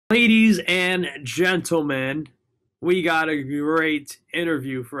Ladies and gentlemen, we got a great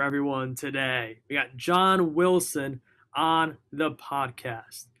interview for everyone today. We got John Wilson on the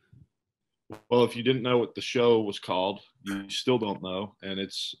podcast. Well, if you didn't know what the show was called, you still don't know, and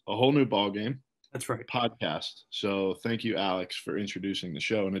it's a whole new ball game That's right. podcast. So thank you, Alex, for introducing the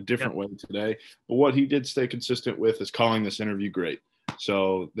show in a Yep. different way today. But what he did stay consistent with is calling this interview great.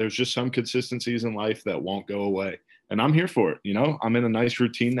 So there's just some consistencies in life that won't go away. And I'm here for it. I'm in a nice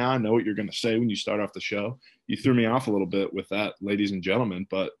routine now. I know what you're going to say when you start off the show. You threw me off a little bit with that, ladies and gentlemen,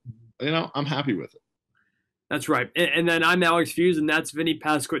 but I'm happy with it. That's right. And then I'm Alex Fuse, and that's Vinnie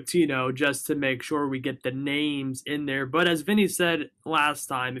Pasquantino, just to make sure we get the names in there. But as Vinnie said last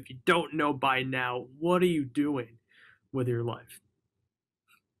time, if you don't know by now, what are you doing with your life?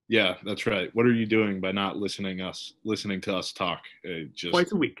 Yeah, that's right. What are you doing by not listening to us talk? Just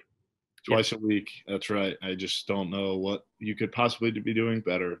Twice a week. twice a week. That's right. I just don't know what you could possibly be doing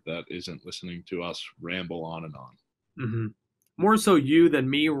better that isn't listening to us ramble on and on. Mm-hmm. More so you than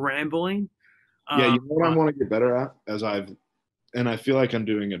me rambling. Yeah, you know what I want to get better at, and I feel like I'm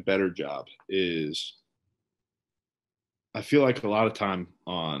doing a better job, is I feel like a lot of time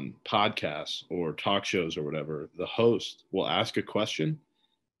on podcasts or talk shows or whatever, the host will ask a question,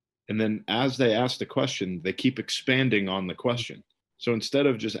 and then as they ask the question, they keep expanding on the question. So instead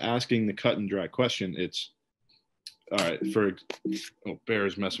of just asking the cut and dry question, it's all right.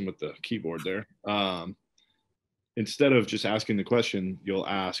 Bear's messing with the keyboard there. Instead of just asking the question, you'll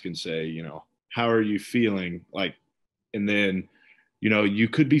ask and say, how are you feeling? And then, you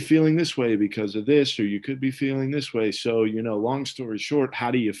could be feeling this way because of this, or you could be feeling this way. So, long story short, how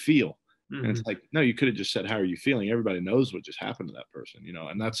do you feel? Mm-hmm. And it's like, no, you could have just said, how are you feeling? Everybody knows what just happened to that person,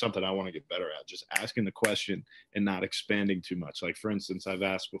 and that's something I want to get better at, just asking the question and not expanding too much. Like, for instance, I've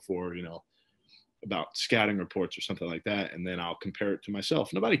asked before, about scouting reports or something like that, and then I'll compare it to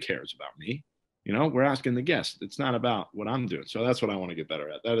myself. Nobody cares about me. We're asking the guest. It's not about what I'm doing. So that's what I want to get better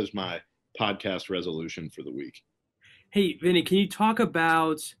at. That is my podcast resolution for the week. Hey, Vinny, can you talk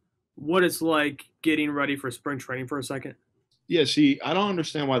about what it's like getting ready for spring training for a second? Yeah, see, I don't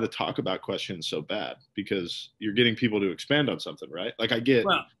understand why the talk about question is so bad, because you're getting people to expand on something, right? Like I get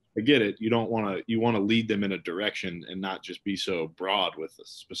it. You want to lead them in a direction and not just be so broad with a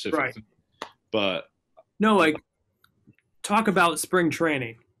specific right. thing. But no, like talk about spring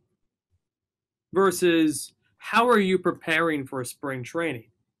training versus how are you preparing for spring training?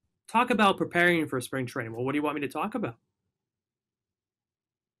 Talk about preparing for spring training. Well, what do you want me to talk about?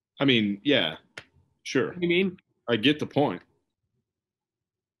 I mean, yeah, sure. What do you mean? I get the point.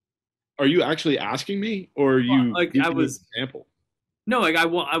 Are you actually asking me, or are you I was an example? No,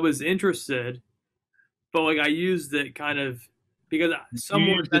 I was interested, but I used it kind of because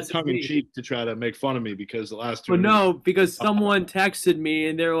someone used tongue in cheek to try to make fun of me because the last two. But no, because someone texted me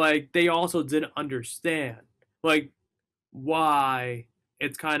and they're like they also didn't understand why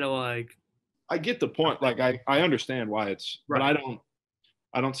it's kind of like. I get the point. Like I understand why it's, right. But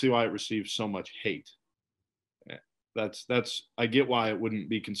I don't see why it receives so much hate. That's I get why it wouldn't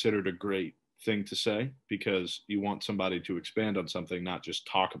be considered a great thing to say, because you want somebody to expand on something, not just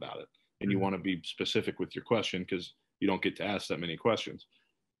talk about it, and you want to be specific with your question because you don't get to ask that many questions.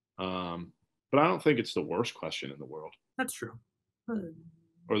 But I don't think it's the worst question in the world. That's true.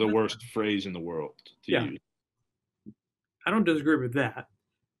 Or the worst phrase in the world to use. I don't disagree with that,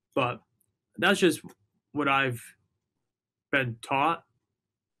 but that's just what I've been taught.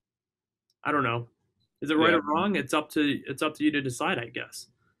 I don't know. Is it right or wrong? It's up to you to decide, I guess.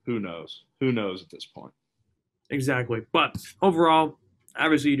 Who knows? Who knows at this point? Exactly. But overall,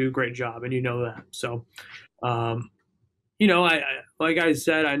 obviously you do a great job, and you know that. So, I like I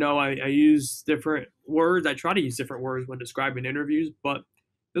said, I know I use different words. I try to use different words when describing interviews, but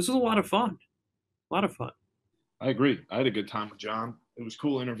this was a lot of fun. A lot of fun. I agree. I had a good time with John. It was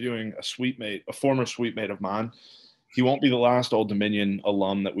cool interviewing a former suite mate of mine. He won't be the last Old Dominion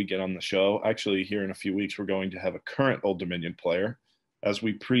alum that we get on the show. Actually, here in a few weeks, we're going to have a current Old Dominion player as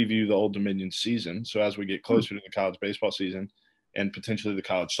we preview the Old Dominion season. So as we get closer to the college baseball season and potentially the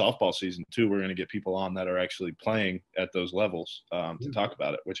college softball season too, we're going to get people on that are actually playing at those levels to talk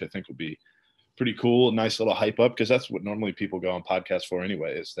about it, which I think will be pretty cool. A nice little hype up, because that's what normally people go on podcasts for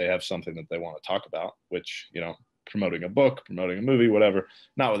anyway, is they have something that they want to talk about, which, promoting a book, promoting a movie, whatever.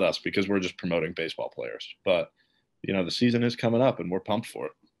 Not with us, because we're just promoting baseball players. But the season is coming up and we're pumped for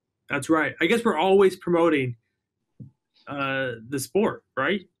it. That's right. I guess we're always promoting the sport,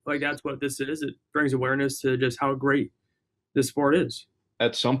 right? That's what this is. It brings awareness to just how great this sport is.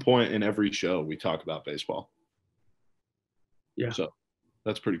 At some point in every show, we talk about baseball. Yeah. So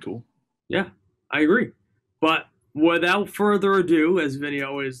that's pretty cool. Yeah, I agree. But without further ado, as Vinny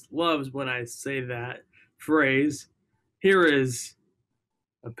always loves when I say that phrase, here is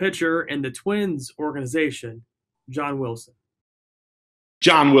a pitcher in the Twins organization, John Wilson.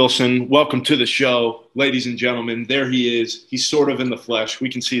 John Wilson, welcome to the show, ladies and gentlemen. There he is. He's sort of in the flesh.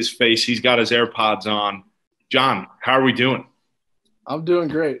 We can see his face. He's got his AirPods on. John, how are we doing? I'm doing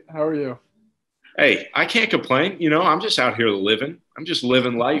great. How are you? Hey, I can't complain. I'm just out here living. I'm just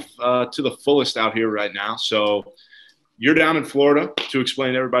living life to the fullest out here right now. So you're down in Florida. To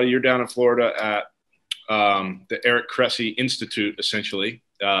explain to everybody, you're down in Florida at the Eric Cressy Institute, essentially.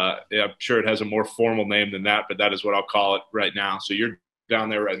 I'm sure it has a more formal name than that, but that is what I'll call it right now. So you're down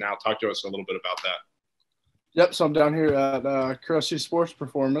there right now. Talk to us a little bit about that. Yep. So I'm down here at Cressy Sports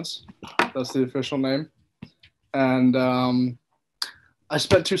Performance. That's the official name. And I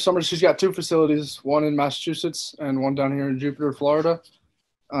spent 2 summers. She's got 2 facilities, one in Massachusetts and one down here in Jupiter, Florida.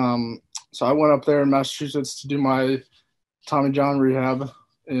 So I went up there in Massachusetts to do my Tommy John rehab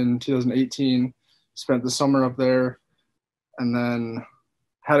in 2018. Spent the summer up there and then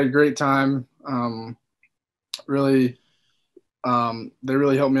had a great time. They really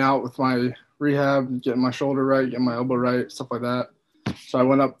helped me out with my rehab, getting my shoulder right, getting my elbow right, stuff like that. So I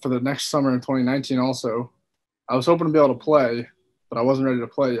went up for the next summer in 2019 also. I was hoping to be able to play, but I wasn't ready to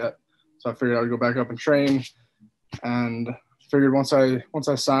play yet. So I figured I would go back up and train, and figured once I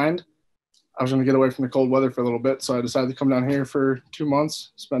signed, I was going to get away from the cold weather for a little bit. So I decided to come down here for 2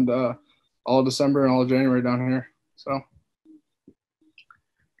 months, spend all of December and all of January down here. So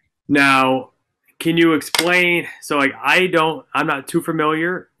Now, can you explain? So, like, I'm not too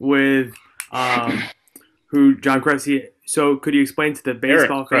familiar with who John Cressy. So, could you explain to the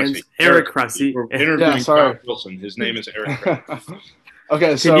baseball fans, Eric Cressy? We're interviewing John Wilson. His name is Eric Cressy.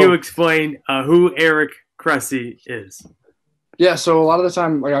 Okay, so can you explain who Eric Cressy is? Yeah, so a lot of the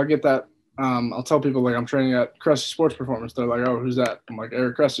time, like, I'll get that. I'll tell people, like, I'm training at Cressy Sports Performance. They're like, "Oh, who's that?" I'm like,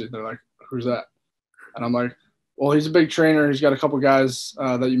 "Eric Cressy." They're like, "Who's that?" And I'm like, "Well, he's a big trainer. He's got a couple guys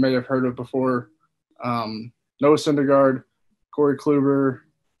that you may have heard of before. Noah Syndergaard, Corey Kluber,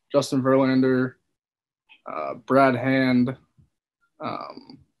 Justin Verlander, Brad Hand.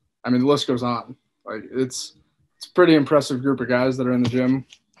 I mean, the list goes on. Like, it's a pretty impressive group of guys that are in the gym.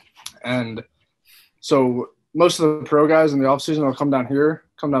 And so most of the pro guys in the offseason will come down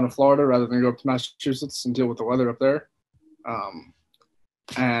to Florida rather than go up to Massachusetts and deal with the weather up there.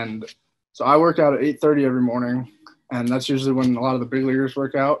 And so I work out at 8:30 every morning, and that's usually when a lot of the big leaguers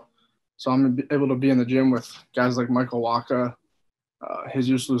work out. So I'm able to be in the gym with guys like Michael Wacha,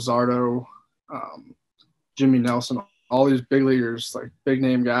 Jesus Luzardo, Jimmy Nelson, all these big leaguers, like big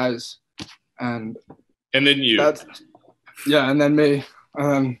name guys. And then you. And then me.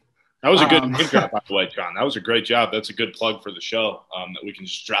 That was a good name drop, by the way, John. That was a great job. That's a good plug for the show, that we can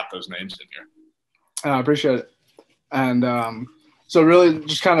just drop those names in here. I appreciate it. And so really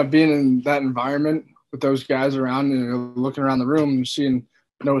just kind of being in that environment with those guys around and looking around the room and seeing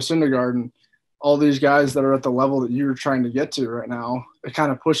Noah Syndergaard and all these guys that are at the level that you're trying to get to right now, it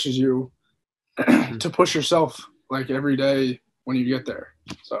kind of pushes you to push yourself, like, every day when you get there.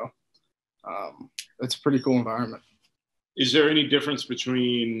 So it's a pretty cool environment. Is there any difference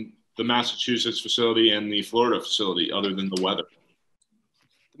between the Massachusetts facility and the Florida facility other than the weather?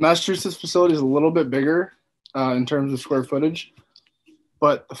 The Massachusetts facility is a little bit bigger in terms of square footage,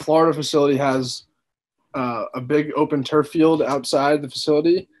 but the Florida facility has a big open turf field outside the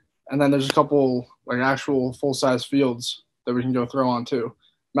facility, and then there's a couple, like, actual full-size fields that we can go throw on too.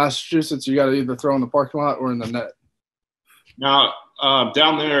 Massachusetts, you got to either throw in the parking lot or in the net. Now,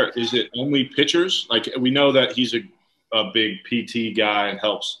 down there, is it only pitchers? Like, we know that he's a big PT guy and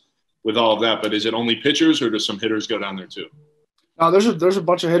helps with all of that, but is it only pitchers, or do some hitters go down there too? No, there's a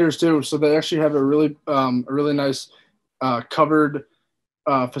bunch of hitters too. So they actually have a really nice covered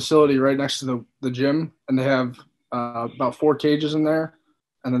facility right next to the gym, and they have about 4 cages in there,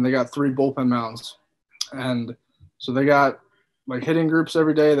 and then they got 3 bullpen mounds, and so they got, like, hitting groups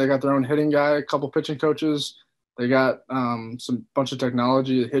every day. They got their own hitting guy, a couple pitching coaches. They got some bunch of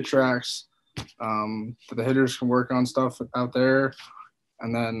technology, hit tracks, that the hitters can work on stuff out there,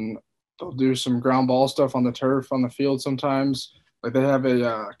 and then they'll do some ground ball stuff on the turf on the field sometimes. Like, they have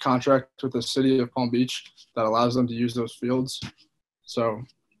a contract with the city of Palm Beach that allows them to use those fields. So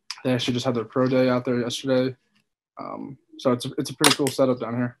they actually just had their pro day out there yesterday. So it's a pretty cool setup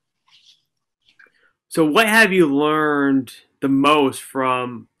down here. So what have you learned the most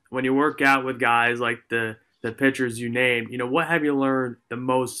from when you work out with guys like the pitchers you named? What have you learned the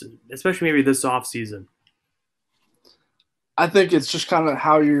most, especially maybe this off season? I think it's just kind of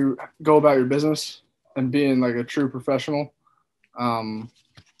how you go about your business and being, like, a true professional.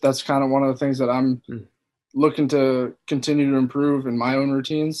 That's kind of one of the things that I'm looking to continue to improve in my own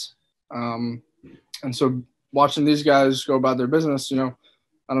routines. And so watching these guys go about their business, I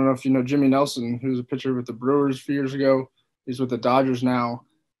don't know if you know Jimmy Nelson, who's a pitcher with the Brewers a few years ago. He's with the Dodgers now.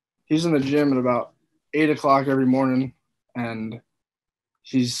 He's in the gym at about 8 o'clock every morning, and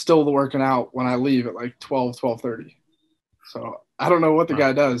he's still working out when I leave at like 12:30. So I don't know what the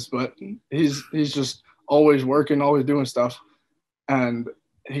guy does, but he's just always working, always doing stuff. And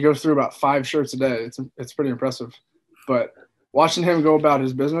he goes through about 5 shirts a day. It's pretty impressive. But watching him go about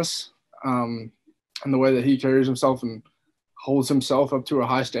his business, and the way that he carries himself and holds himself up to a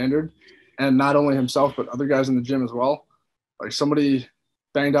high standard, and not only himself but other guys in the gym as well. Like somebody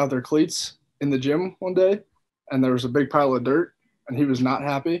banged out their cleats in the gym one day, and there was a big pile of dirt, and he was not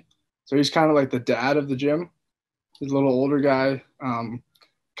happy. So he's kind of like the dad of the gym. He's a little older guy, kind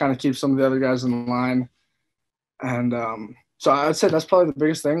of keeps some of the other guys in line. And so I'd say that's probably the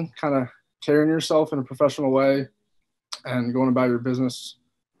biggest thing, kind of carrying yourself in a professional way and going about your business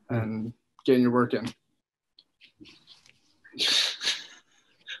and getting your work in.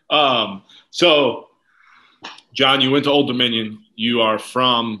 So, John, you went to Old Dominion. You are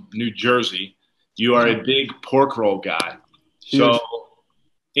from New Jersey. You are a big pork roll guy. Huge. So,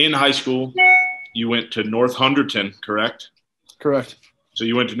 in high school, you went to North Hunterton, correct? Correct. So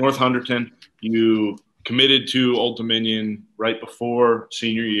you went to North Hunterton. You committed to Old Dominion right before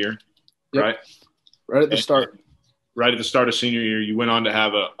senior year, Yep. right? Right at the start. Right at the start of senior year, you went on to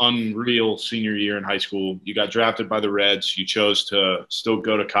have an unreal senior year in high school. You got drafted by the Reds. You chose to still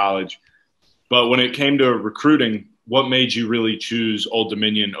go to college. But when it came to recruiting, what made you really choose Old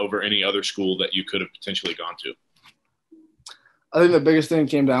Dominion over any other school that you could have potentially gone to? I think the biggest thing it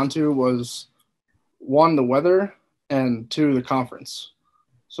came down to was, 1, the weather, and 2, the conference.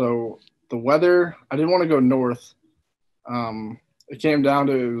 So the weather, I didn't want to go north. It came down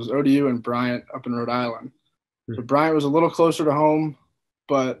to, it was ODU and Bryant up in Rhode Island. So Bryant was a little closer to home,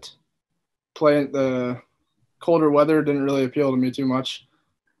 but playing the colder weather didn't really appeal to me too much.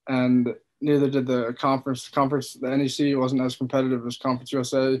 And neither did the conference. The NEC wasn't as competitive as Conference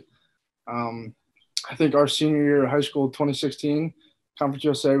USA. I think our senior year of high school, 2016, Conference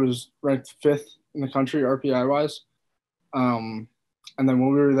USA was ranked 5th in the country RPI-wise. And then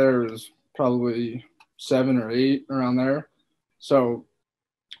when we were there, it was probably 7 or 8, around there. So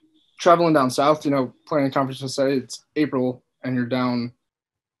traveling down south, playing Conference USA, it's April, and you're down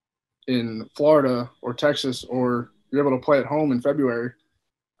in Florida or Texas, or you're able to play at home in February.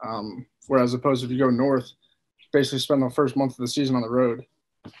 Whereas opposed if you go north, basically spend the first month of the season on the road.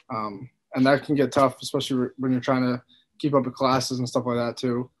 And that can get tough, especially when you're trying to keep up with classes and stuff like that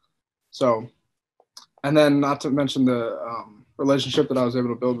too. So, and then not to mention the relationship that I was able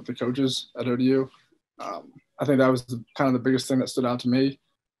to build with the coaches at ODU. I think that was kind of the biggest thing that stood out to me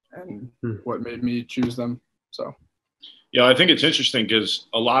and what made me choose them. So. Yeah, I think it's interesting because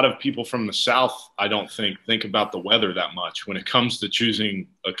a lot of people from the South, I don't think about the weather that much when it comes to choosing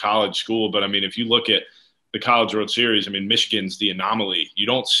a college school. But I mean, if you look at the College World Series, I mean, Michigan's the anomaly. You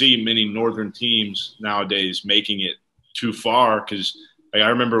don't see many northern teams nowadays making it too far because I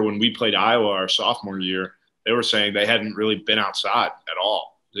remember when we played Iowa our sophomore year, they were saying they hadn't really been outside at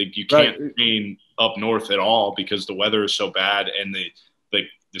all. Like you can't train up north at all because the weather is so bad and the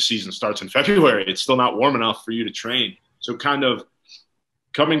season starts in February. It's still not warm enough for you to train. So kind of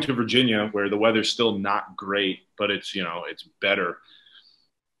coming to Virginia where the weather's still not great, but it's better.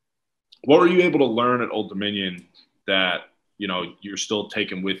 What were you able to learn at Old Dominion that, you're still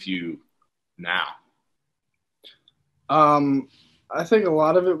taking with you now? I think a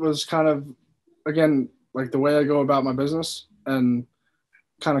lot of it was kind of, again, like the way I go about my business and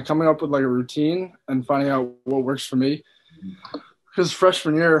kind of coming up with like a routine and finding out what works for me. Because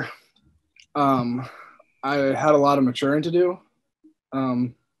freshman year, I had a lot of maturing to do,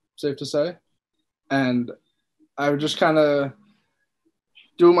 safe to say. And I would just kind of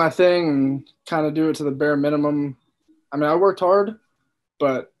do my thing and kind of do it to the bare minimum. I mean, I worked hard,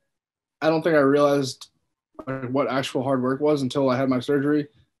 but I don't think I realized what actual hard work was until I had my surgery.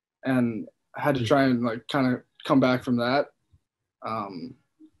 And I had to try and like kind of come back from that.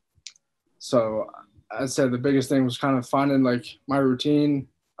 So I'd say the biggest thing was kind of finding like my routine,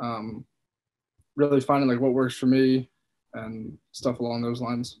 really finding like what works for me and stuff along those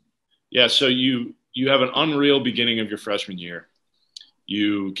lines. Yeah. So you have an unreal beginning of your freshman year.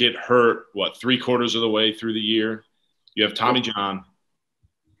 You get hurt, 3/4 of the way through the year. You have Tommy John.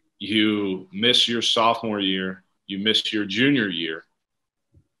 You miss your sophomore year. You miss your junior year.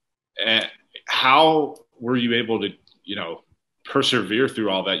 And how were you able to, persevere through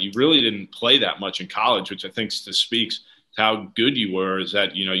all that? You really didn't play that much in college, which I think speaks to how good you were, is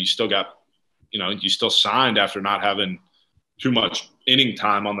that, you still got you still signed after not having too much inning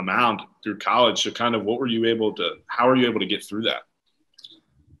time on the mound through college. So kind of how were you able to get through that?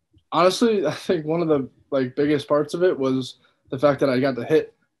 Honestly, I think one of the biggest parts of it was the fact that I got to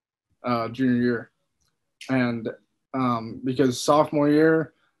hit junior year. And because sophomore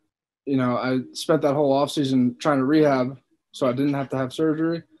year, I spent that whole offseason trying to rehab so I didn't have to have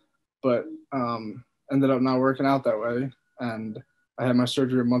surgery, but ended up not working out that way. And I had my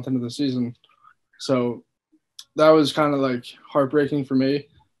surgery a month into the season. So that was kind of heartbreaking for me,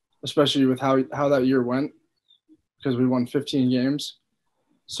 especially with how that year went, because we won 15 games.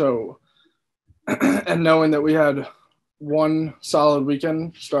 So, and knowing that we had one solid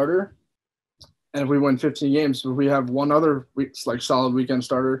weekend starter, and if we win 15 games, if we have one other solid weekend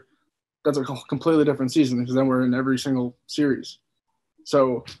starter, that's a completely different season, because then we're in every single series.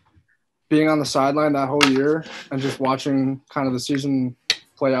 So being on the sideline that whole year and just watching kind of the season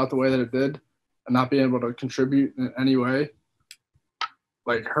play out the way that it did and not being able to contribute in any way,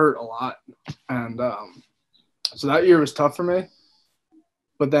 hurt a lot. And so that year was tough for me.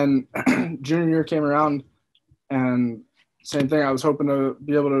 But then junior year came around, and same thing. I was hoping to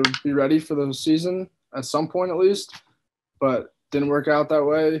be able to be ready for the season at some point at least, but didn't work out that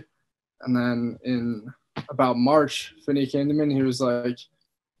way. And then in about March, Vinnie came to me and he was like,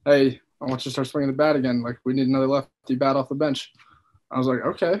 "Hey, I want you to start swinging the bat again. We need another lefty bat off the bench." I was like,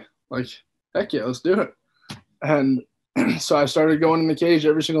 "Okay, heck yeah, let's do it." And so I started going in the cage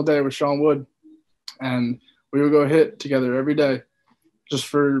every single day with Sean Wood, and we would go hit together every day, just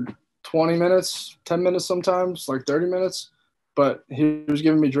for 20 minutes, 10 minutes sometimes, 30 minutes. But he was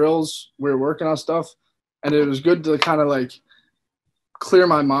giving me drills. We were working on stuff. And it was good to kind of clear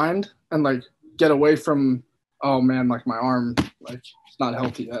my mind and get away from, oh man, my arm, it's not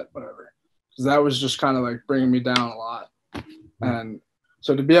healthy yet, whatever. Because that was just kind of bringing me down a lot. And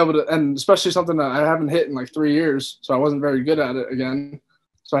so to be able to, and especially something that I haven't hit in 3 years, so I wasn't very good at it again.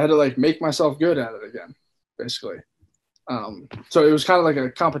 So I had to make myself good at it again, basically. So it was kind of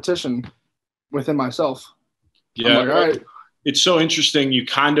a competition within myself. Yeah. I'm all right. It's so interesting. You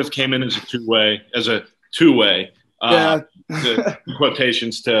kind of came in as a two-way, Yeah. the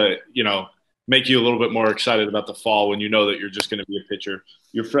quotations to, make you a little bit more excited about the fall when you know that you're just going to be a pitcher.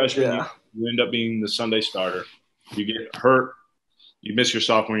 Your freshman, Yeah. you end up being the Sunday starter. You get hurt. You miss your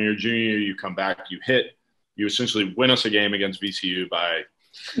sophomore year, junior year. You come back. You hit. You essentially win us a game against VCU by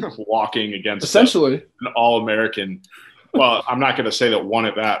walking against essentially an All-American. Well, I'm not going to say that one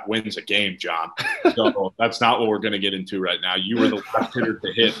at bat wins a game, John. So that's not what we're going to get into right now. You were the last hitter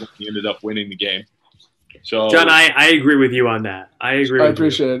to hit when you ended up winning the game. So, John, I agree with you on that. I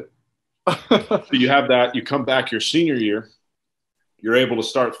appreciate it. So you have that. You come back your senior year. You're able to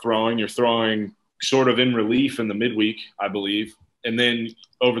start throwing. You're throwing sort of in relief in the midweek, I believe. And then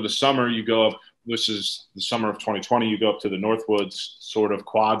over the summer, you go up. This is the summer of 2020. You go up to the Northwoods sort of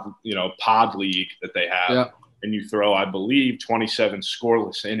pod league that they have. Yeah. And you throw, I believe, 27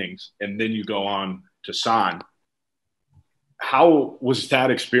 scoreless innings, and then you go on to sign. How was that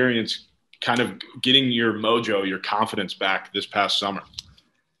experience kind of getting your mojo, your confidence back this past summer?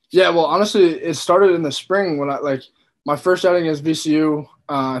 Yeah, well, honestly, it started in the spring when my first outing against VCU,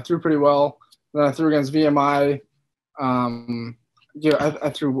 I threw pretty well. Then I threw against VMI. I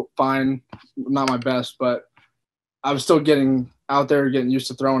threw fine, not my best, but I was still getting out there, getting used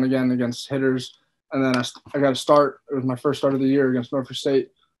to throwing again against hitters. And then I got a start. It was my first start of the year against Norfolk State.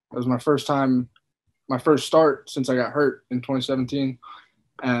 It was my first start since I got hurt in 2017.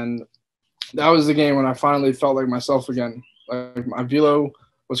 And that was the game when I finally felt like myself again. My velo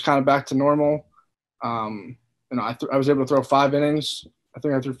was kind of back to normal. I was able to throw 5 innings. I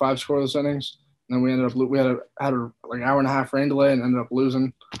think I threw 5 scoreless innings. And then we ended up had an hour and a half rain delay and ended up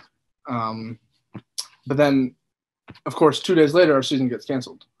losing. But then, of course, 2 days later, our season gets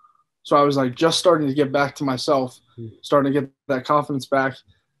canceled. So I was just starting to get back to myself, starting to get that confidence back.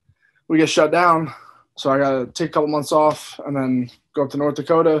 We get shut down. So I got to take a couple months off and then go up to North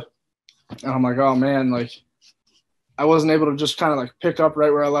Dakota. And I'm like, oh man, I wasn't able to just kind of pick up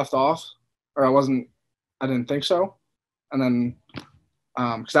right where I left off, or I didn't think so. And then,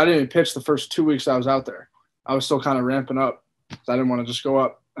 cause I didn't even pitch the first 2 weeks I was out there. I was still kind of ramping up. I didn't want to just go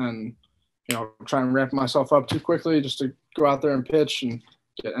up and, try and ramp myself up too quickly just to go out there and pitch and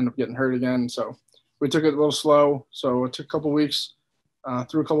end up getting hurt again. So we took it a little slow. So it took a couple weeks,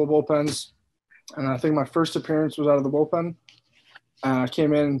 threw a couple of bullpens. And I think my first appearance was out of the bullpen. I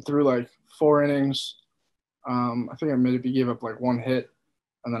came in through 4 innings. I think I maybe gave up 1 hit.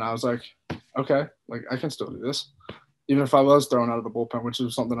 And then I was like, okay, I can still do this. Even if I was thrown out of the bullpen, which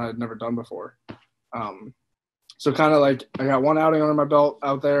was something I had never done before. So kind of I got 1 outing under my belt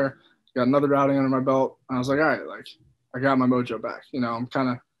out there, got another outing under my belt. And I was like, all right, like I got my mojo back.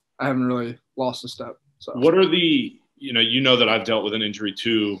 I haven't really lost a step. So what are the, you know that I've dealt with an injury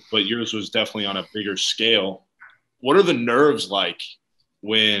too, but yours was definitely on a bigger scale. What are the nerves like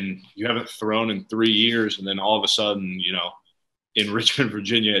when you haven't thrown in 3 years and then all of a sudden, in Richmond,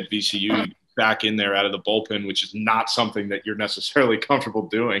 Virginia at VCU, back in there out of the bullpen, which is not something that you're necessarily comfortable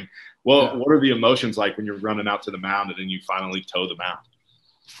doing. Well, Yeah. What are the emotions like when you're running out to the mound and then you finally toe the mound?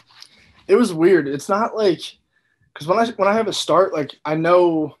 It was weird. It's not like because when I have a start, like I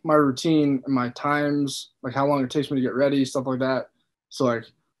know my routine and my times, like how long it takes me to get ready, stuff like that. So like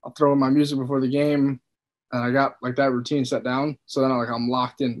I'll throw in my music before the game, and I got like that routine set down. So then I'm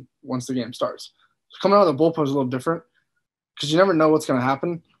locked in once the game starts. So coming out of the bullpen is a little different because you never know what's going to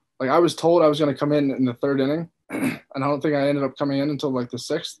happen. Like I was told I was going to come in the third inning, and I don't think I ended up coming in until like the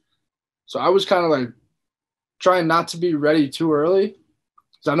sixth. So I was kind of like trying not to be ready too early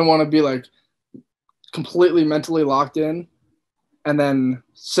because I don't want to be like completely mentally locked in and then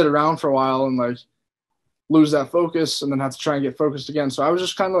sit around for a while and like lose that focus and then have to try and get focused again. So I was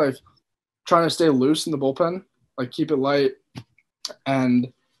just kind of like trying to stay loose in the bullpen, like keep it light.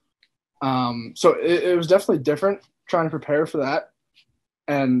 And so it was definitely different trying to prepare for that.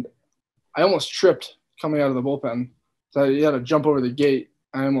 And I almost tripped coming out of the bullpen. So you had to jump over the gate.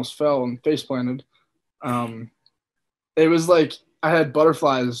 I almost fell and face planted. It was like I had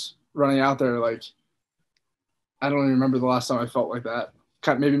butterflies running out there. Like I don't even remember the last time I felt like that.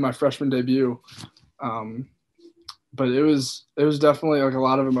 Maybe my freshman debut. But it was definitely like a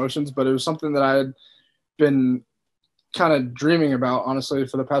lot of emotions, but it was something that I had been kind of dreaming about, honestly,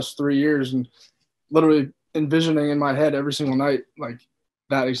 for the past 3 years and literally envisioning in my head every single night, like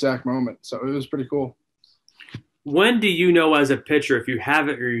that exact moment. So it was pretty cool. When do you know as a pitcher if you have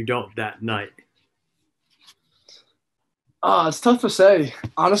it or you don't that night? It's tough to say.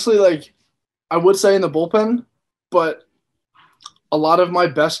 Honestly, like I would say in the bullpen, but a lot of my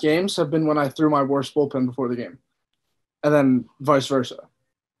best games have been when I threw my worst bullpen before the game, and then vice versa.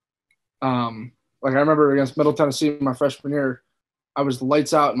 Like I remember against Middle Tennessee my freshman year, I was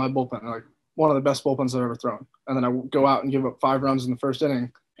lights out in my bullpen, like one of the best bullpens I've ever thrown. And then I go out and give up 5 runs in the first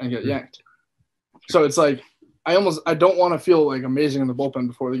inning and get yanked. So it's like I don't want to feel like amazing in the bullpen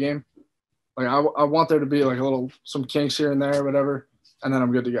before the game. Like I want there to be like some kinks here and there, whatever, and then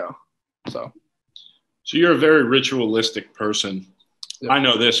I'm good to go. So you're a very ritualistic person. Yep. I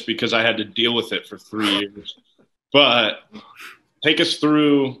know this because I had to deal with it for 3 years. But take us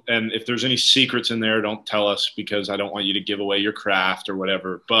through, and if there's any secrets in there, don't tell us because I don't want you to give away your craft or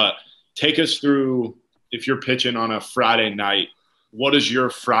whatever. But take us through, if you're pitching on a Friday night, what does your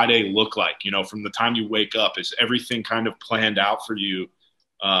Friday look like? From the time you wake up, is everything kind of planned out for you,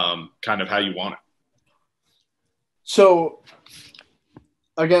 kind of how you want it? So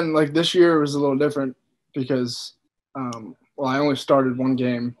again, like this year was a little different because, I only started one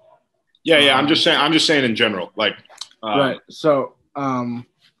game. Yeah. I'm just saying in general, like, right. So,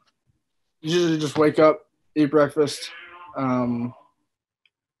 usually just wake up, eat breakfast. Nothing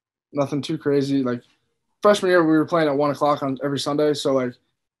too crazy. Like freshman year, we were playing at 1:00 on every Sunday. So like,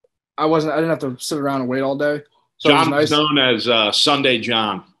 I didn't have to sit around and wait all day. So John was nice. known as Sunday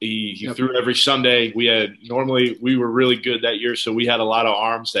John. He Yep. threw every Sunday. We were really good that year, so we had a lot of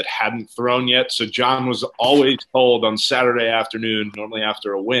arms that hadn't thrown yet. So John was always told on Saturday afternoon, normally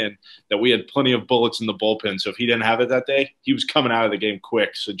after a win, that we had plenty of bullets in the bullpen. So if he didn't have it that day, he was coming out of the game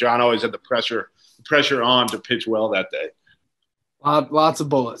quick. So John always had the pressure on to pitch well that day. Lots of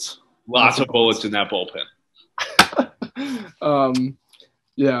bullets. Lots of bullets in that bullpen.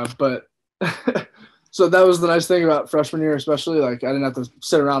 Yeah, but so that was the nice thing about freshman year, especially. Like I didn't have to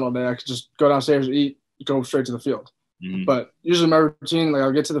sit around all day. I could just go downstairs, eat, go straight to the field. Mm-hmm. But usually my routine, like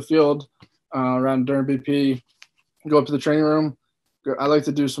I'll get to the field around during BP, go up to the training room. I like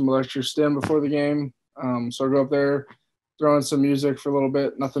to do some electric stim before the game. So I go up there, throw in some music for a little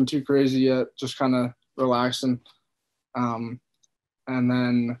bit. Nothing too crazy yet, just kind of relaxing. And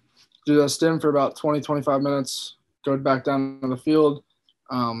then do that stim for about 20, 25 minutes, go back down to the field,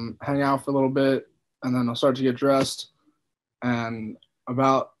 hang out for a little bit, and then I'll start to get dressed. And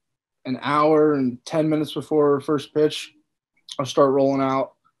about an hour and 10 minutes before first pitch, I'll start roll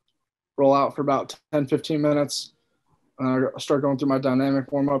out for about 10, 15 minutes. And I'll start going through my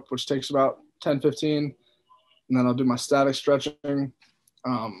dynamic warm-up, which takes about 10, 15. And then I'll do my static stretching,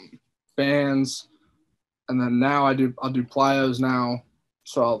 bands. And then now I'll do plyos now.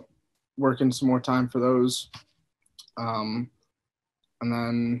 So I'll work in some more time for those. And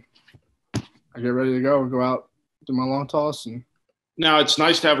then I get ready to go out, do my long toss. And now it's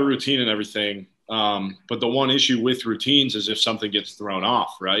nice to have a routine and everything. But the one issue with routines is if something gets thrown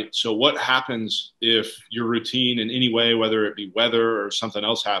off, right? So what happens if your routine in any way, whether it be weather or something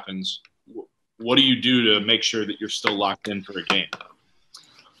else happens, what do you do to make sure that you're still locked in for a game?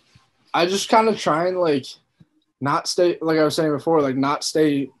 I just kind of try and like not stay, like I was saying before, like not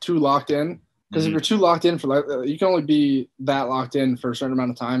stay too locked in. Because if you're too locked in for like, you can only be that locked in for a certain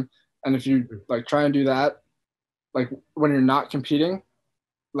amount of time. And if you like try and do that, like when you're not competing,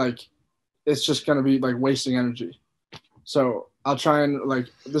 like it's just going to be like wasting energy. So I'll try and like,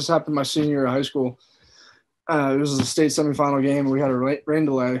 this happened my senior year of high school. It was a state semifinal game. We had a rain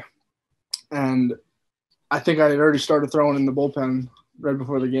delay. And I think I had already started throwing in the bullpen right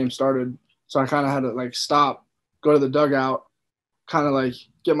before the game started. So I kind of had to like stop, go to the dugout, kind of like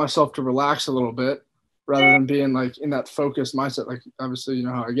get myself to relax a little bit rather than being like in that focused mindset. Like obviously, you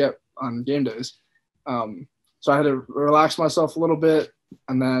know how I get on game days. So I had to relax myself a little bit.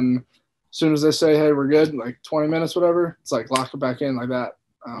 And then as soon as they say, hey, we're good, like 20 minutes, whatever, it's like lock it back in like that.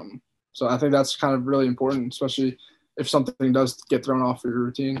 So I think that's kind of really important, especially if something does get thrown off your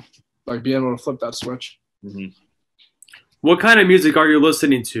routine, like being able to flip that switch. Mm-hmm. What kind of music are you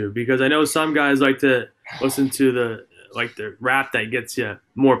listening to? Because I know some guys like to listen to the rap that gets you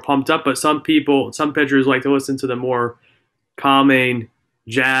more pumped up, but some pitchers like to listen to the more calming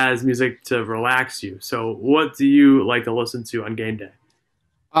jazz music to relax you. So what do you like to listen to on game day?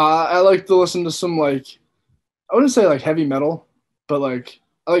 I like to listen to some like, I wouldn't say like heavy metal, but like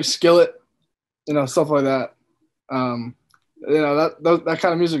I like Skillet, you know, stuff like that. You know, that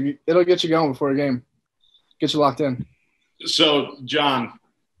kind of music, it'll get you going before a game, get you locked in. So, John,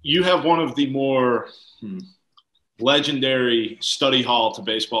 you have one of the more legendary study hall to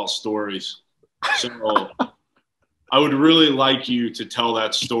baseball stories. So I would really like you to tell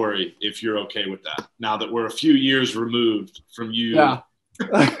that story if you're okay with that. Now that we're a few years removed from you. Yeah.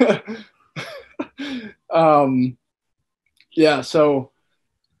 Yeah, so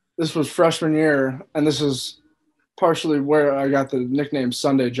this was freshman year, and this is partially where I got the nickname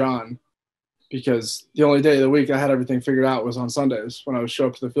Sunday John, because the only day of the week I had everything figured out was on Sundays when I would show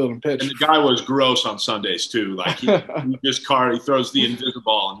up to the field and pitch. And the guy was gross on Sundays too. Like he throws the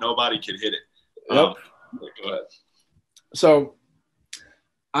invisible and nobody can hit it. Yep. Go ahead. So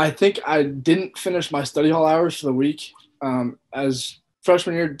I think I didn't finish my study hall hours for the week. As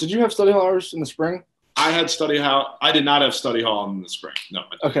freshman year, did you have study hall hours in the spring? I had study hall. I did not have study hall in the spring. No.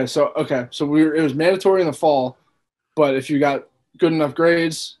 Okay, so it was mandatory in the fall, but if you got good enough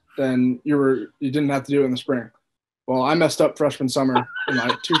grades, then you didn't have to do it in the spring. Well, I messed up freshman summer in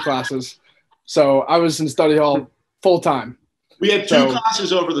my 2 classes, so I was in study hall full time. We had two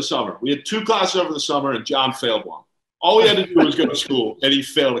classes over the summer. And John failed one. All we had to do was go to school, and he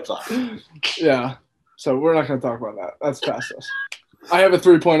failed a class. Yeah, so we're not going to talk about that. That's past us. I have a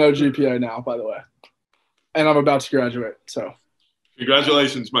 3.0 GPA now, by the way, and I'm about to graduate. So,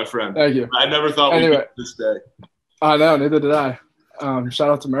 congratulations, my friend. Thank you. I never thought we'd get this day. I know, neither did I. Shout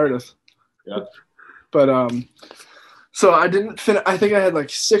out to Meredith. Yeah. But so I didn't finish. I think I had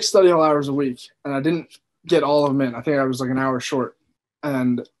like 6 study hall hours a week, and I didn't get all of them in. I think I was like an hour short,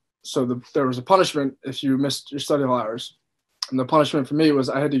 and so there was a punishment if you missed your study hall hours. And the punishment for me was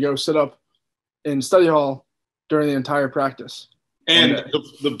I had to go sit up in study hall during the entire practice. And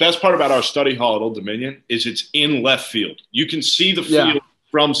the best part about our study hall at Old Dominion is it's in left field. You can see the field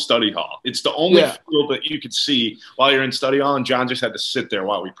from study hall. It's the only field that you could see while you're in study hall, and John just had to sit there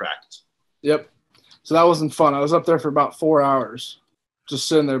while we practiced. Yep. So that wasn't fun. I was up there for about 4 hours just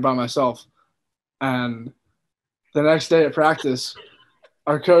sitting there by myself. And the next day at practice,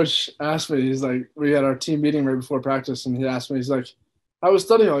 our coach asked me, he's like, we had our team meeting right before practice, and he asked me, he's like, how was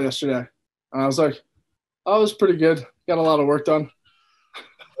study hall yesterday? And I was like, oh, it was pretty good. Got a lot of work done.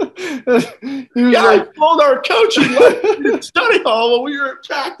 He was I told our coach he left study hall when we were at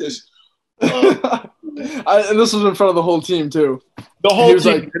practice. And this was in front of the whole team too. The whole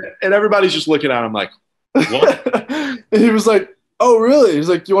team, and everybody's just looking at him like, what? And he was like, oh, really? He's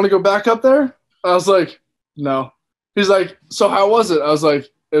like, you want to go back up there? I was like, no. He's like, so how was it? I was like,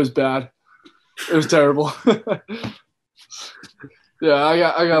 it was bad. It was terrible. Yeah,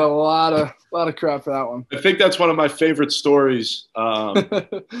 I got a lot of crap for that one. I think that's one of my favorite stories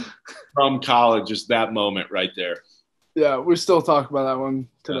from college is that moment right there. Yeah, we still talk about that one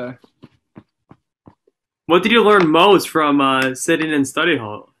today. What did you learn most from sitting in study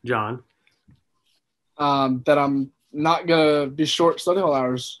hall, John? That I'm not going to be short study hall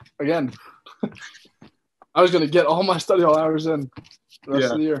hours again. I was going to get all my study hall hours in the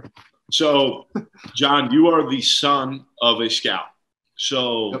rest of the year. So, John, you are the son of a scout.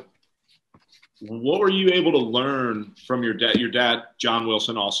 So what were you able to learn from your dad? Your dad, John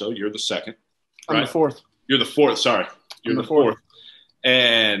Wilson, also, you're the second. I'm right? the fourth. You're the fourth. Sorry, you're I'm the fourth.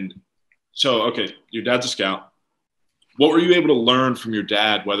 And so, okay, your dad's a scout. What were you able to learn from your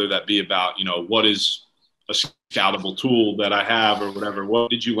dad, whether that be about, what is a scoutable tool that I have or whatever? What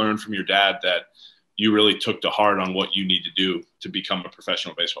did you learn from your dad that you really took to heart on what you need to do to become a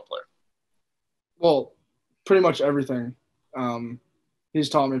professional baseball player? Well, pretty much everything. He's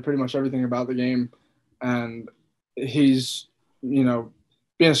taught me pretty much everything about the game. And he's, being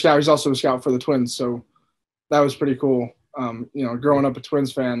a scout, he's also a scout for the Twins. So that was pretty cool. Growing up a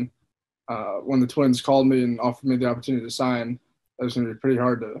Twins fan, when the Twins called me and offered me the opportunity to sign, it was going to be pretty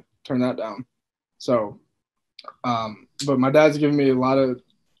hard to turn that down. So, but my dad's given me a lot of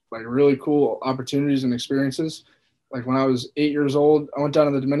really cool opportunities and experiences. Like when I was 8 years old, I went down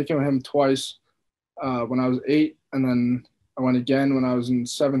to the Dominican with him twice when I was 8, and then I went again when I was in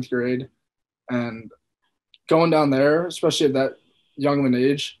 7th grade. And going down there, especially at that young of an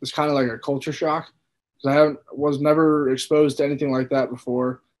age, was kind of like a culture shock because I was never exposed to anything like that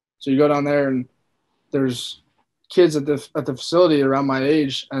before. So you go down there and there's kids at the facility around my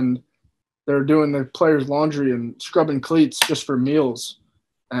age, and they're doing the players' laundry and scrubbing cleats just for meals.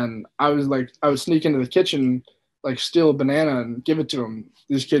 And I would sneak into the kitchen, steal a banana and give it to them.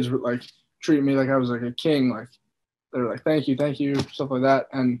 These kids would treat me like I was like a king. Like they were like, thank you, stuff like that.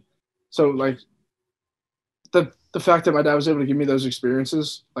 And so the fact that my dad was able to give me those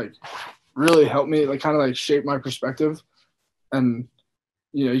experiences really helped me kind of shape my perspective. And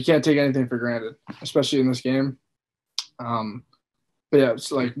you can't take anything for granted, especially in this game. But yeah,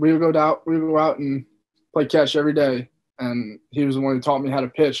 it's we would go out and play catch every day, and he was the one who taught me how to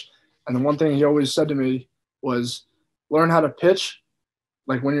pitch. And the one thing he always said to me was, learn how to pitch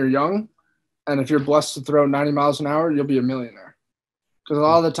when you're young, and if you're blessed to throw 90 miles an hour, you'll be a millionaire. Because a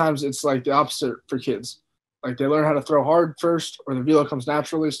lot of the times it's the opposite for kids. They learn how to throw hard first, or the velo comes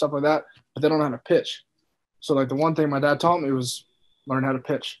naturally, stuff like that, but they don't know how to pitch. So the one thing my dad taught me was learn how to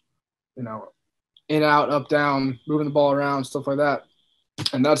pitch, in, out, up, down, moving the ball around, stuff like that.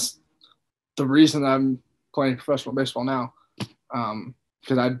 And that's the reason I'm playing professional baseball now,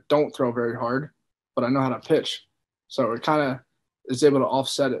 because I don't throw very hard, but I know how to pitch. So it kind of is able to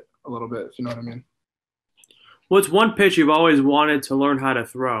offset it a little bit, if you know what I mean. What's one pitch you've always wanted to learn how to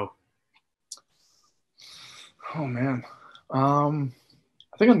throw? Oh, man. I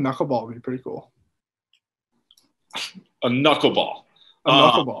think a knuckleball would be pretty cool. A knuckleball. A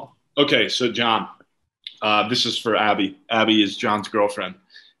knuckleball. Okay, so John, this is for Abby. Abby is John's girlfriend.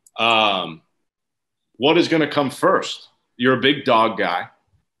 What is going to come first? You're a big dog guy,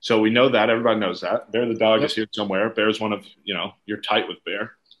 so we know that. Everybody knows that. Bear the dog is here somewhere. Bear's one of, you're tight with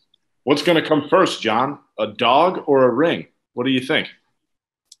Bear. What's going to come first, John? A dog or a ring? What do you think?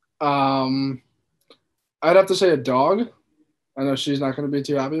 I'd have to say a dog. I know she's not going to be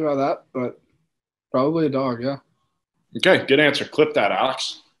too happy about that, but probably a dog, yeah. Okay, good answer. Clip that,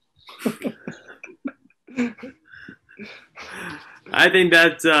 Alex. I think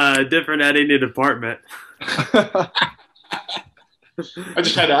that's different at any department. I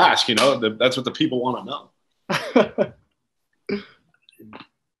just had to ask, that's what the people want to know.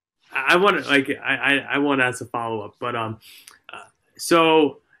 I want to I want to ask a follow up, but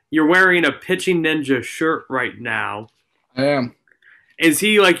so you're wearing a Pitching Ninja shirt right now. I am. Is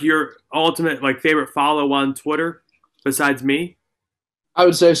he your ultimate favorite follow on Twitter besides me? I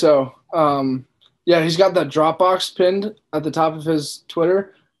would say so. Yeah, he's got that Dropbox pinned at the top of his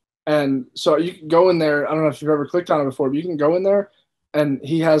Twitter. And so you can go in there. I don't know if you've ever clicked on it before, but you can go in there and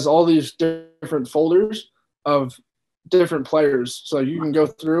he has all these different folders of different players. So you can go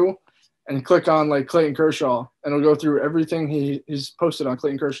through and click on Clayton Kershaw, and it'll go through everything he's posted on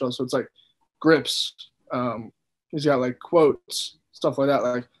Clayton Kershaw. So it's grips. He's got quotes, stuff like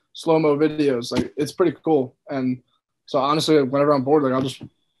that, slow-mo videos. It's pretty cool. And so honestly, whenever I'm bored, I'll just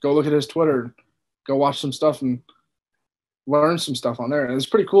go look at his Twitter, go watch some stuff and learn some stuff on there. And it's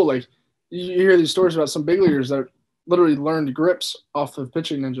pretty cool. You hear these stories about some big leaguers that literally learned grips off of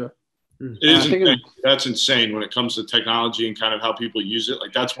Pitching Ninja. That's insane when it comes to technology and kind of how people use it.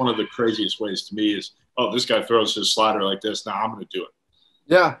 That's one of the craziest ways to me is, oh, this guy throws his slider like this. Now I'm going to do it.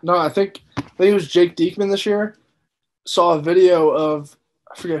 Yeah, no, I think it was Jake Diekman this year. Saw a video of,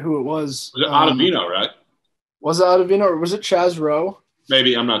 I forget who it was. Was it Ottavino, right? Was it Ottavino or was it Chaz Rowe?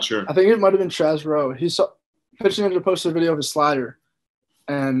 Maybe, I'm not sure. I think it might have been Chaz Rowe. He saw Pitching Ninja posted a video of his slider,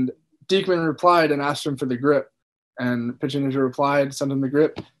 and Diekman replied and asked him for the grip. And Pitching Ninja replied, sent him the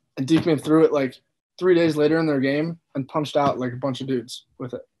grip, and Diekman threw it 3 days later in their game and punched out a bunch of dudes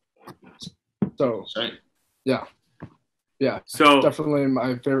with it. So, insane. Yeah. So definitely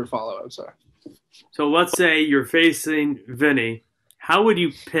my favorite follow, I would say. So let's say you're facing Vinnie. How would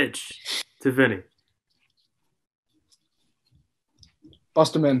you pitch to Vinnie.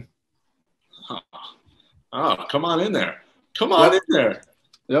 Bust him in. Oh, come on in there. Come on in there.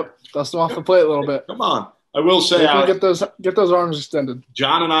 Yep. Dust him off the plate a little bit. Come on. I will say, Alex, get those arms extended.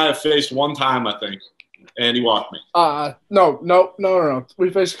 John and I have faced one time, I think, and he walked me. No. We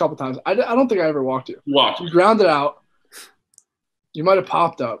faced a couple times. I don't think I ever walked you. You walked me. You grounded out. You might have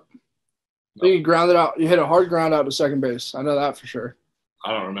popped up. No. You grounded out. You hit a hard ground out to second base. I know that for sure.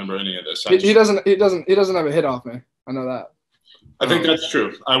 I don't remember any of this. He doesn't have a hit off me. I know that. I think that's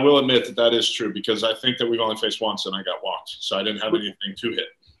true. I will admit that is true because I think that we've only faced once and I got walked, so I didn't have anything to hit.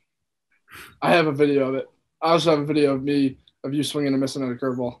 I have a video of it. I also have a video of you swinging and missing at a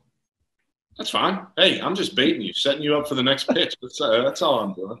curveball. That's fine. Hey, I'm just baiting you, setting you up for the next pitch. That's all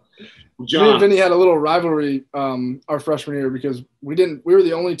I'm doing. John, me and Vinnie had a little rivalry our freshman year because we were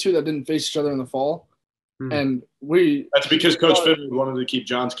the only two that didn't face each other in the fall, and That's because Coach Vinnie wanted to keep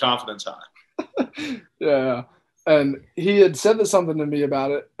John's confidence high. Yeah. And he had said something to me about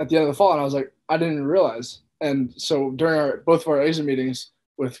it at the end of the fall, and I was like, I didn't even realize. And so during both of our exit meetings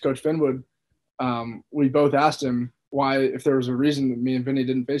with Coach Finwood, we both asked him why, if there was a reason that me and Vinnie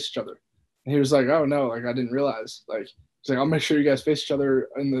didn't face each other. And he was like, "Oh no, like I didn't realize." Like he's like, "I'll make sure you guys face each other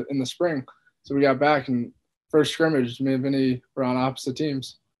in the spring." So we got back, and first scrimmage, me and Vinnie were on opposite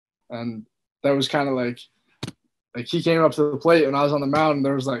teams, and that was kind of like he came up to the plate and I was on the mound, and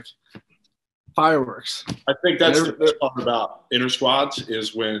there was like fireworks. I think that's the best part about inter squads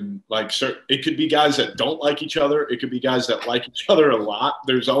is when it could be guys that don't like each other. It could be guys that like each other a lot.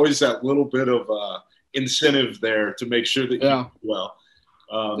 There's always that little bit of incentive there to make sure that you do well.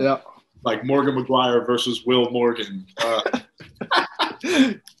 Like Morgan McGuire versus Will Morgan.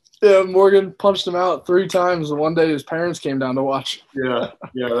 Yeah, Morgan punched him out 3 times. The one day his parents came down to watch. Yeah,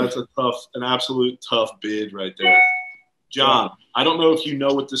 that's an absolute tough bid right there. John, I don't know if you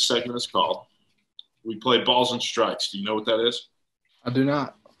know what this segment is called. We play balls and strikes. Do you know what that is? I do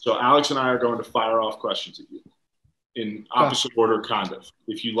not. So Alex and I are going to fire off questions at you in opposite order, kind of.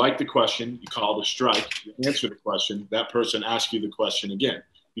 If you like the question, you call it a strike. You answer the question. That person asks you the question again.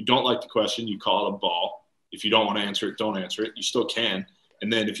 If you don't like the question, you call it a ball. If you don't want to answer it, don't answer it. You still can.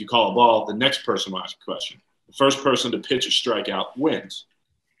 And then if you call a ball, the next person will ask a question. The first person to pitch a strikeout wins.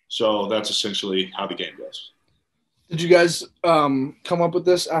 So that's essentially how the game goes. Did you guys come up with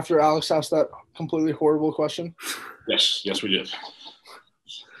this after Alex asked that completely horrible question? Yes, we did.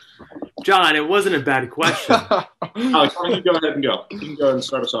 John, it wasn't a bad question. Alex, why don't you go ahead and go? You can go ahead and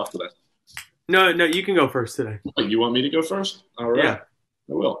start us off today. No, you can go first today. Oh, you want me to go first? All right. Yeah.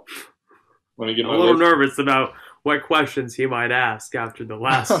 I will. Let me get I'm a little nervous about what questions he might ask after the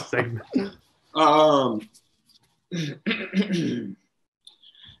last segment.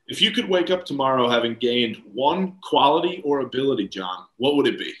 If you could wake up tomorrow having gained one quality or ability, John, what would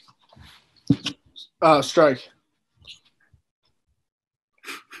it be? Strike.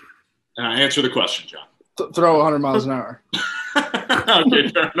 And I answer the question, John. Throw 100 miles an hour. Okay,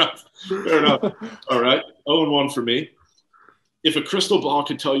 fair enough. All right. 0-1 for me. If a crystal ball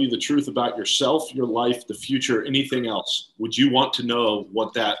could tell you the truth about yourself, your life, the future, anything else, would you want to know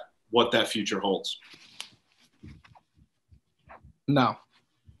what that future holds? No.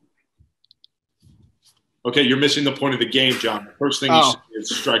 Okay, you're missing the point of the game, John. The first thing you say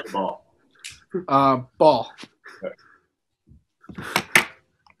is strike the ball. Ball. Okay.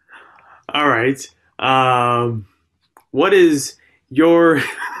 All right. What is your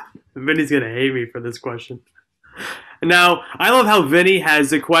 – Vinny's going to hate me for this question. Now, I love how Vinny has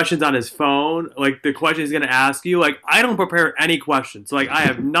the questions on his phone, like the question he's going to ask you. Like, I don't prepare any questions. Like, I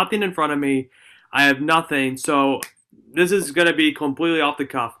have nothing in front of me. I have nothing. So this is going to be completely off the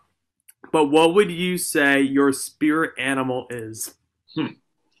cuff. But what would you say your spirit animal is?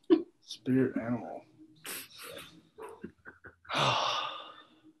 Spirit animal.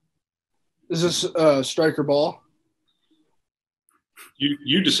 Is this striker ball?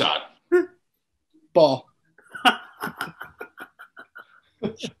 You decide. Ball.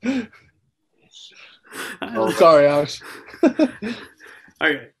 Sorry, Alex.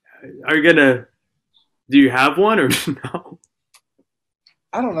 Are you gonna? Do you have one or no?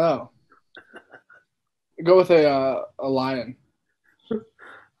 I don't know. Go with a lion.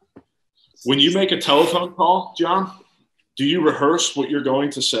 When you make a telephone call, John, do you rehearse what you're going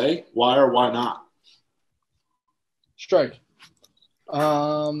to say? Why or why not? Strike.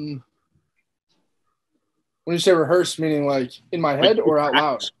 When you say rehearse, meaning like in my head or out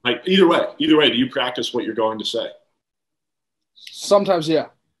loud? Like either way, do you practice what you're going to say? Sometimes, yeah.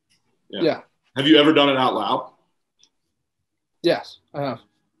 Have you ever done it out loud? Yes, I have.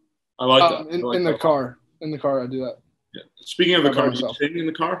 I like that. In the car. In the car, I do that. Yeah. Speaking of the By car, do you myself. sing in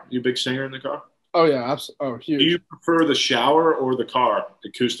the car? Are you a big singer in the car? Oh yeah, absolutely. Oh, Do you huge. prefer the shower or the car,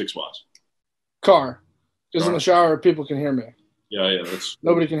 acoustics wise? Car, because in Car. the shower people can hear me. Yeah, that's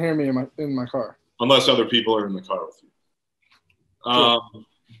Nobody can hear me in my car. unless other people are in the car with you. True.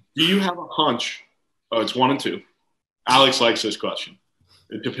 Do you have a hunch? Oh, it's 1 and 2. Alex likes this question.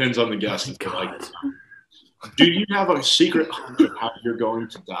 It depends on the guest if they like it. Do you have a secret hunch of how you're going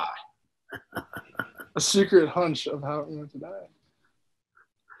to die? A secret hunch of how I'm going to die.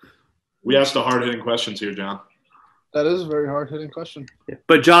 We asked the hard-hitting questions here, John. That is a very hard-hitting question.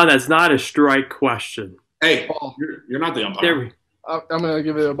 But John, that's not a strike question. Hey, Ball. you're not the umpire. There we. I'm going to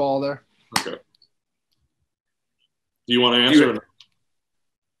give it a ball there. Okay. Do you want to answer?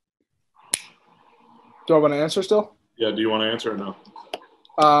 Do I want to answer still? Yeah. Do you want to answer or no?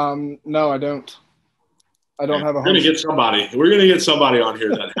 No, I don't. I don't have a We're gonna hunch. get somebody. We're gonna get somebody on here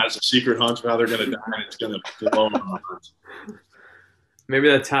that has a secret hunch of how they're gonna die, and it's gonna blow them up. Maybe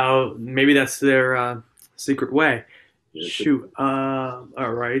that's how. Maybe that's their secret way. Yeah, Shoot. All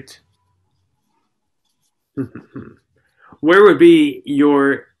right. Where would be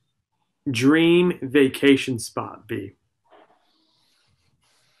your dream vacation spot be?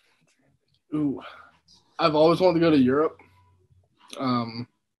 Ooh, I've always wanted to go to Europe.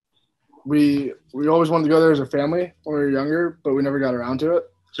 We always wanted to go there as a family when we were younger, but we never got around to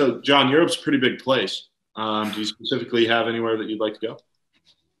it. So, John, Europe's a pretty big place. Do you specifically have anywhere that you'd like to go?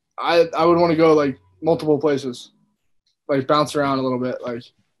 I would want to go like multiple places, like bounce around a little bit,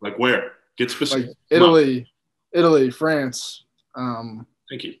 Like where? Get specific. like Italy, France,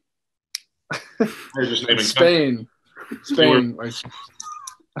 Thank you. You're just naming Spain. Like,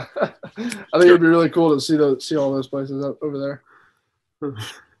 I think it'd be really cool to see all those places up over there.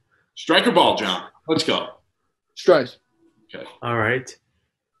 Striker ball, John. Let's go. Strike. Okay. All right.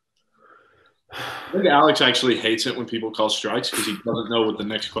 I think Alex actually hates it when people call strikes because he doesn't know what the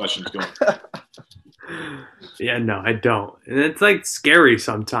next question's going. Yeah, no, I don't. And it's like scary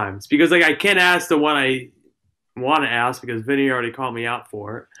sometimes because like I can't ask the one I want to ask because Vinnie already called me out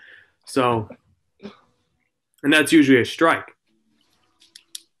for it. So, and that's usually a strike.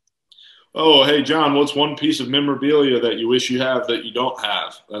 Oh, hey, John, what's one piece of memorabilia that you wish you have that you don't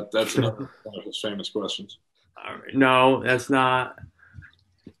have? That's another one of his famous questions. All right. No, that's not.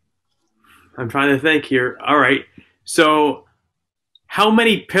 I'm trying to think here. All right. So, how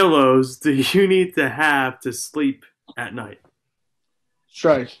many pillows do you need to have to sleep at night?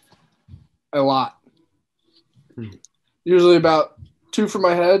 Strike. A lot. Usually about 2 for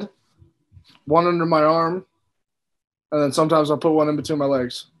my head, 1 under my arm, and then sometimes I'll put 1 in between my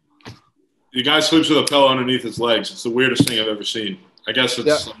legs. The guy sleeps with a pillow underneath his legs. It's the weirdest thing I've ever seen. I guess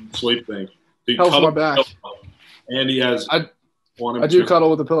it's some sleep thing. He Helps my cuddles back. with a pillow, and he has one in I do between. cuddle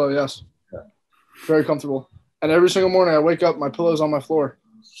with a pillow, yes. Yeah. Very comfortable. And every single morning I wake up, my pillow's on my floor.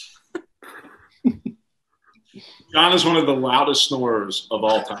 John is one of the loudest snorers of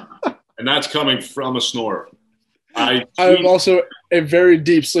all time, and that's coming from a snorer. I'm also a very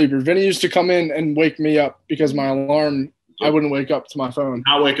deep sleeper. Vinny used to come in and wake me up because my alarm, I wouldn't wake up to my phone.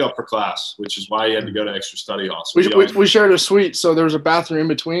 Not wake up for class, which is why he had to go to extra study hall. So We shared a suite, so there was a bathroom in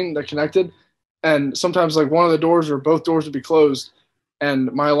between that connected. And sometimes like one of the doors or both doors would be closed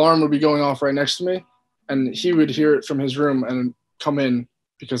and my alarm would be going off right next to me. And he would hear it from his room and come in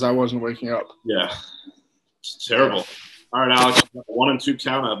because I wasn't waking up. Yeah, it's terrible. All right, Alex, 1 and 2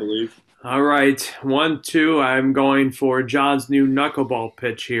 count, I believe. All right, 1, 2. I'm going for John's new knuckleball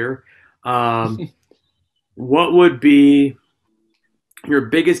pitch here. What would be your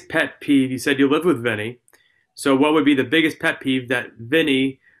biggest pet peeve? You said you live with Vinny. So what would be the biggest pet peeve that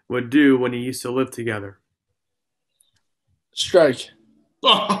Vinny would do when he used to live together? Strike.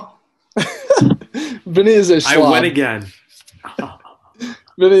 Oh, Vinny is a slob. Oh. I win again.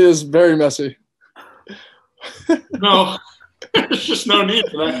 Vinny is very messy. no, there's just no need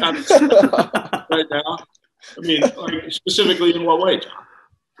for that kind of stuff right now. I mean, like, specifically in what way, John?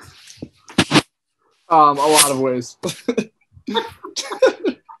 A lot of ways.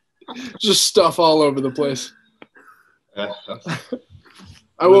 Just stuff all over the place.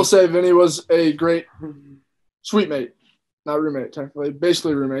 I will say Vinny was a great suite mate. Not roommate, technically.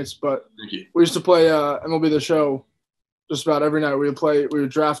 Basically roommates, but Thank you. we used to play MLB The Show just about every night. We would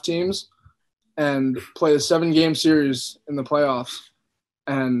draft teams and play a 7-game series in the playoffs.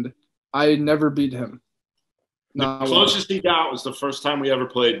 And I never beat him. The closest he got was the first time we ever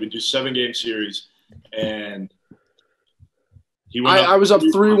played. We do 7-game series, and he went I was up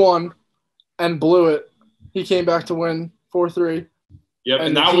 3-1 and blew it. He came back to win 4-3. Yep,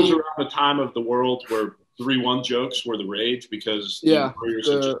 and that was around the time of the world where 3-1 jokes were the rage because the Warriors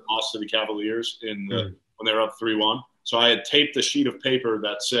had just lost to the Cavaliers when they were up 3-1. So I had taped a sheet of paper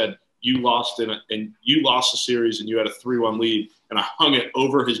that said you lost and you lost the series and you had a 3-1 lead, and I hung it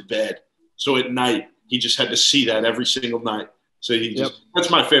over his bed. So at night he just had to see that every single night. So he just that's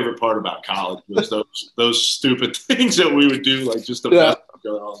my favorite part about college was those stupid things that we would do, like just the best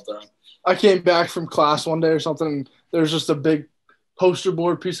all the time. I came back from class one day or something, and there's just a big poster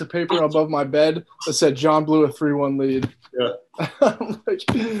board piece of paper above my bed that said John blew a 3-1 lead. Yeah. I'm like,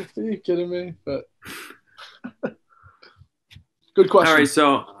 are you kidding me? But good question. All right,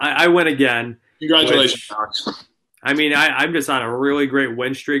 so I win again. Congratulations, Alex. I mean, I'm just on a really great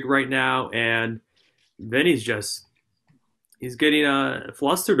win streak right now, and Vinny's he's getting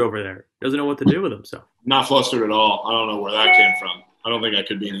flustered over there. Doesn't know what to do with himself. Not flustered at all. I don't know where that came from. I don't think I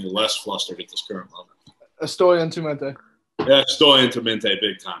could be any less flustered at this current moment. Estoy into mente. Yeah, Estoy into mente,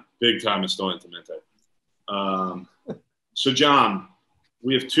 big time. Big time Estoy into mente. So, John,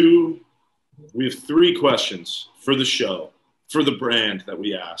 we have 3 questions for the show, for the brand that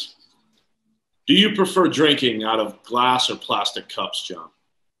we ask. Do you prefer drinking out of glass or plastic cups, John?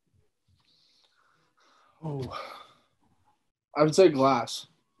 Oh, I would say glass.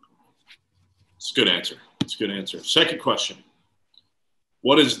 It's a good answer. It's a good answer. Second question.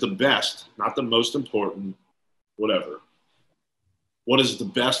 What is the best, not the most important, whatever. What is the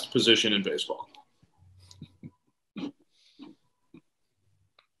best position in baseball?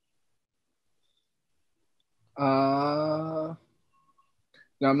 No,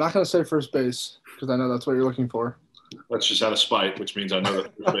 I'm not going to say first base because I know that's what you're looking for. That's just out of spite, which means I know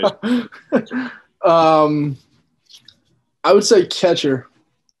that first base. I would say catcher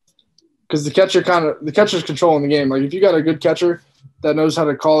because the catcher's controlling the game. Like if you got a good catcher that knows how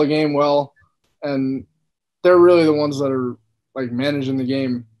to call a game well, and they're really the ones that are like managing the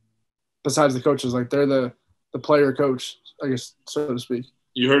game besides the coaches. Like they're the player coach, I guess, so to speak.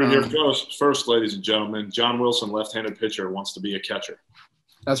 You heard it here first, ladies and gentlemen. John Wilson, left-handed pitcher, wants to be a catcher.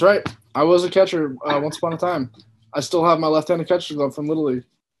 That's right. I was a catcher once upon a time. I still have my left-handed catcher glove from Little League.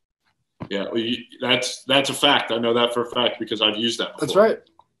 Yeah, well, that's a fact. I know that for a fact because I've used that before. That's right.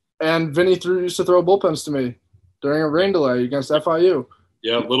 And Vinnie used to throw bullpens to me during a rain delay against FIU.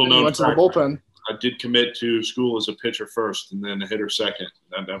 Yeah, little known fact. Went to the bullpen. I did commit to school as a pitcher first and then a hitter second.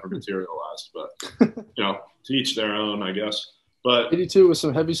 That never materialized. But, to each their own, I guess. But 82 with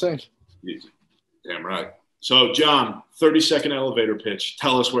some heavy sink. Damn right. So, John, 30-second elevator pitch.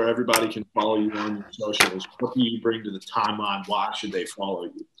 Tell us where everybody can follow you on your socials. What do you bring to the timeline? Why should they follow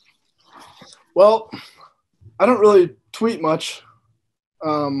you? Well, I don't really tweet much.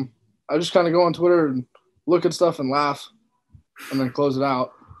 I just kind of go on Twitter and look at stuff and laugh and then close it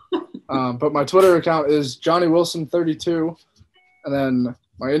out. But my Twitter account is Johnny Wilson 32, and then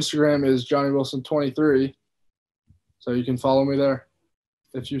my Instagram is Johnny Wilson 23. So you can follow me there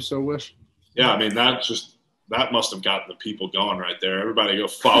if you so wish. Yeah, I mean that must have gotten the people going right there. Everybody go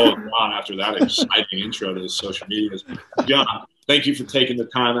follow John after that exciting intro to his social medias. John, thank you for taking the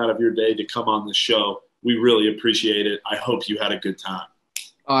time out of your day to come on this show. We really appreciate it. I hope you had a good time.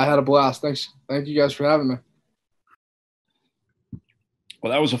 I had a blast. Thanks. Thank you guys for having me.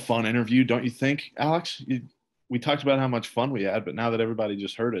 Well, that was a fun interview, don't you think, Alex? We talked about how much fun we had, but now that everybody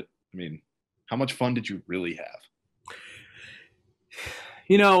just heard it, I mean, how much fun did you really have?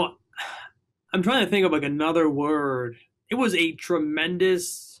 I'm trying to think of like another word. It was a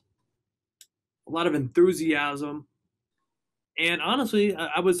lot of enthusiasm. And honestly,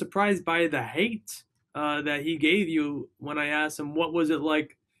 I was surprised by the hate that he gave you when I asked him what was it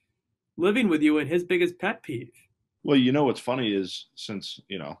like living with you and his biggest pet peeve. Well, what's funny is since,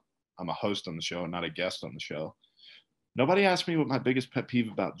 I'm a host on the show and not a guest on the show, nobody asked me what my biggest pet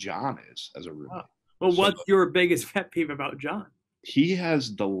peeve about John is as a roommate. Well, what's your biggest pet peeve about John? He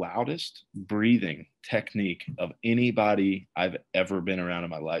has the loudest breathing technique of anybody I've ever been around in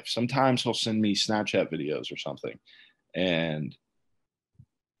my life. Sometimes he'll send me Snapchat videos or something, and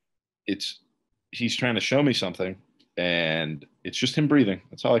he's trying to show me something, and it's just him breathing.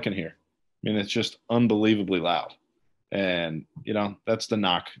 That's all I can hear. I mean, it's just unbelievably loud. And, that's the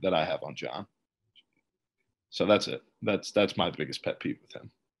knock that I have on John. So that's it. That's my biggest pet peeve with him.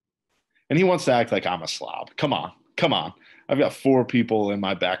 And he wants to act like I'm a slob. Come on. I've got 4 people in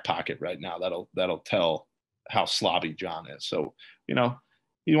my back pocket right now that'll tell how slobby John is. So,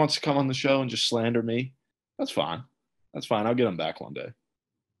 he wants to come on the show and just slander me. That's fine. I'll get him back one day.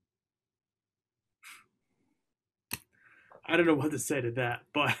 I don't know what to say to that,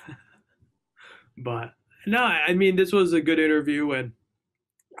 but no, I mean, this was a good interview. And,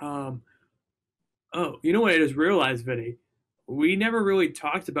 you know what I just realized, Vinny? We never really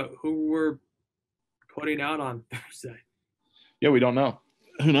talked about who we're putting out on Thursday. Yeah, we don't know.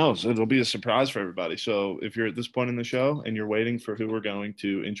 Who knows? It'll be a surprise for everybody. So if you're at this point in the show and you're waiting for who we're going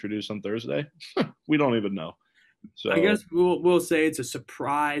to introduce on Thursday, we don't even know. So I guess we'll say it's a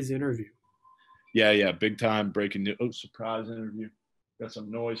surprise interview. yeah, big time breaking news. Oh, surprise interview. Got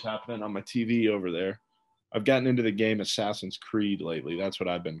some noise happening on my TV over there. I've gotten into the game Assassin's Creed lately. That's what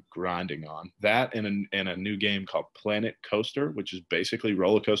I've been grinding on. That and a new game called Planet Coaster, which is basically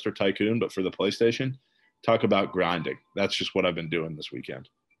Roller Coaster Tycoon, but for the PlayStation. Talk about grinding. That's just what I've been doing this weekend.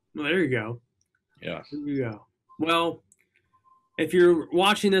 Well, there you go. Yeah. There you go. Well, if you're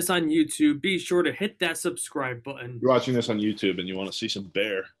watching this on YouTube, be sure to hit that subscribe button. You're watching this on YouTube and you want to see some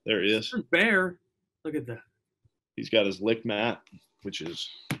bear. There he is. Bear. Look at that. He's got his lick mat, which is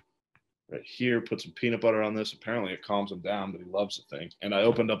right here. Put some peanut butter on this. Apparently it calms him down, but he loves the thing. And I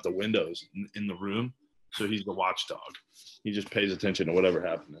opened up the windows in the room, so he's the watchdog. He just pays attention to whatever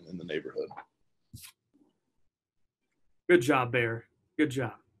happened in the neighborhood. Good job, Bear. Good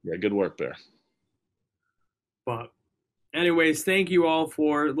job. Yeah, good work, Bear. But anyways, thank you all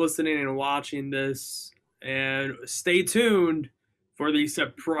for listening and watching this. And stay tuned for the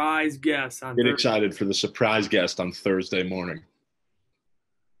surprise guest on Get Thursday. excited for the surprise guest on Thursday morning.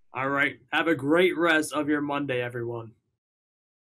 All right. Have a great rest of your Monday, everyone.